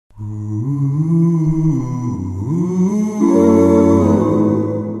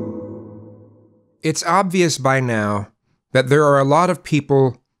It's obvious by now that there are a lot of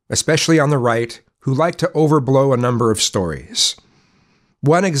people, especially on the right, who like to overblow a number of stories.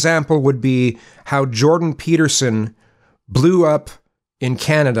 One example would be how Jordan Peterson blew up in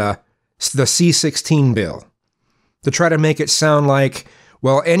Canada the C-16 bill to try to make it sound like,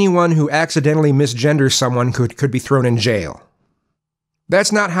 well, anyone who accidentally misgenders someone could be thrown in jail.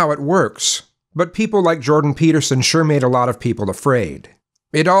 That's not how it works, but people like Jordan Peterson sure made a lot of people afraid.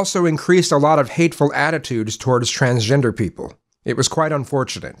 It also increased a lot of hateful attitudes towards transgender people. It was quite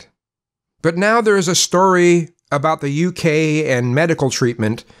unfortunate. But now there is a story about the UK and medical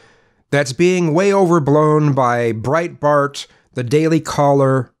treatment that's being way overblown by Breitbart, the Daily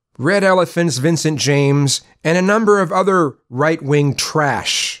Caller, Red Elephant's Vincent James, and a number of other right-wing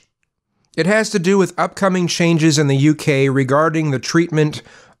trash. It has to do with upcoming changes in the UK regarding the treatment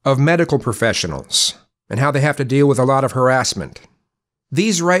of medical professionals and how they have to deal with a lot of harassment.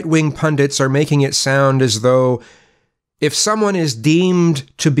 These right-wing pundits are making it sound as though if someone is deemed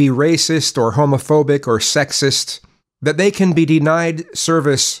to be racist or homophobic or sexist, that they can be denied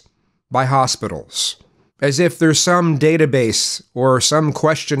service by hospitals, as if there's some database or some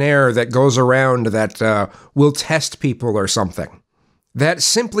questionnaire that goes around that will test people or something. That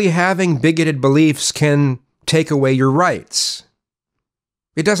simply having bigoted beliefs can take away your rights.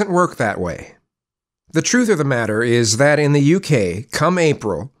 It doesn't work that way. The truth of the matter is that in the UK, come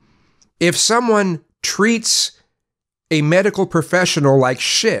April, if someone treats a medical professional like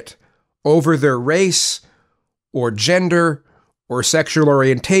shit over their race or gender or sexual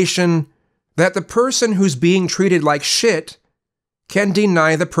orientation, that the person who's being treated like shit can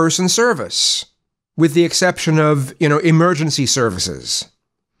deny the person service, with the exception of, emergency services.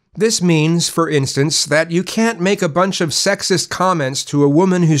 This means, for instance, that you can't make a bunch of sexist comments to a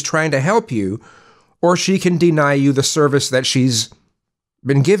woman who's trying to help you, or she can deny you the service that she's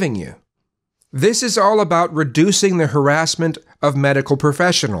been giving you. This is all about reducing the harassment of medical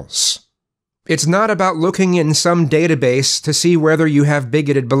professionals. It's not about looking in some database to see whether you have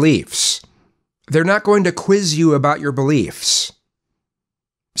bigoted beliefs. They're not going to quiz you about your beliefs.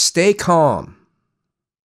 Stay calm.